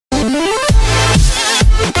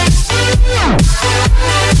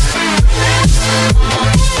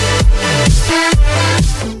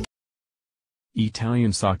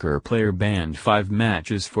Italian soccer player banned 5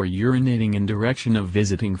 matches for urinating in direction of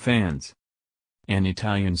visiting fans. An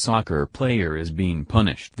Italian soccer player is being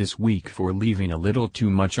punished this week for leaving a little too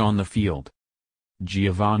much on the field.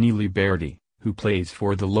 Giovanni Liberti, who plays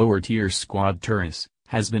for the lower-tier squad Turris,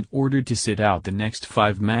 has been ordered to sit out the next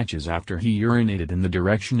 5 matches after he urinated in the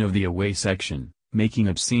direction of the away section, making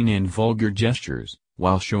obscene and vulgar gestures,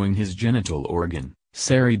 while showing his genital organ,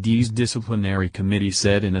 Serie D's disciplinary committee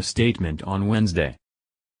said in a statement on Wednesday.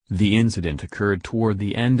 The incident occurred toward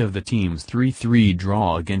the end of the team's 3-3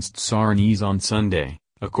 draw against Sarnese on Sunday,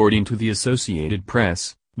 according to the Associated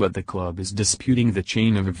Press, but the club is disputing the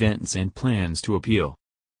chain of events and plans to appeal.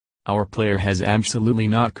 "Our player has absolutely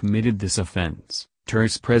not committed this offense,"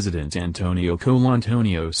 Turris president Antonio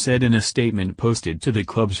Colantonio said in a statement posted to the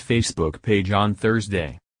club's Facebook page on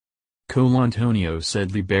Thursday. Colantonio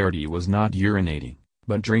said Liberti was not urinating,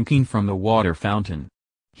 but drinking from the water fountain.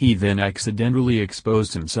 He then accidentally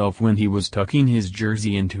exposed himself when he was tucking his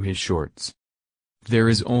jersey into his shorts. "There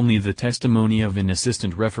is only the testimony of an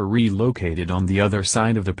assistant referee located on the other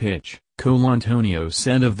side of the pitch," Colantonio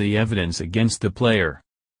said of the evidence against the player.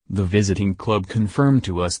 "The visiting club confirmed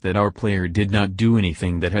to us that our player did not do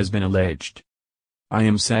anything that has been alleged. I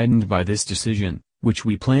am saddened by this decision, which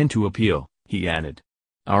we plan to appeal," he added.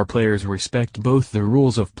 "Our players respect both the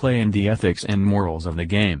rules of play and the ethics and morals of the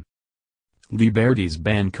game." Liberti's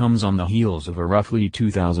ban comes on the heels of a roughly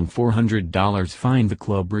 $2,400 fine the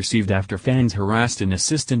club received after fans harassed an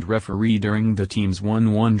assistant referee during the team's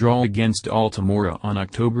 1-1 draw against Altamura on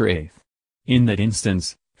October 8. In that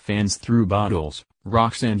instance, fans threw bottles,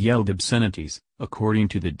 rocks and yelled obscenities, according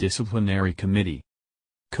to the disciplinary committee.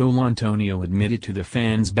 Colantonio admitted to the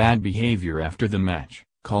fans' bad behavior after the match,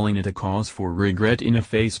 calling it a cause for regret in a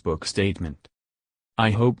Facebook statement.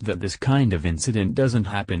 "I hope that this kind of incident doesn't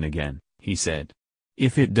happen again," he said.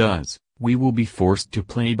 "If it does, we will be forced to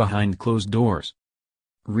play behind closed doors."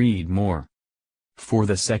 Read more. For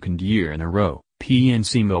the second year in a row,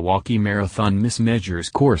 PNC Milwaukee Marathon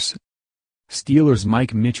mismeasures course. Steelers'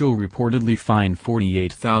 Mike Mitchell reportedly fined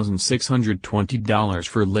 $48,620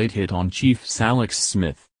 for late hit on Chiefs' Alex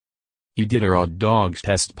Smith. Iditarod dogs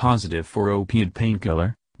test positive for opiate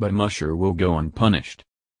painkiller, but Musher will go unpunished.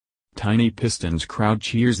 Tiny Pistons crowd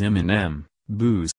cheers Eminem, boos.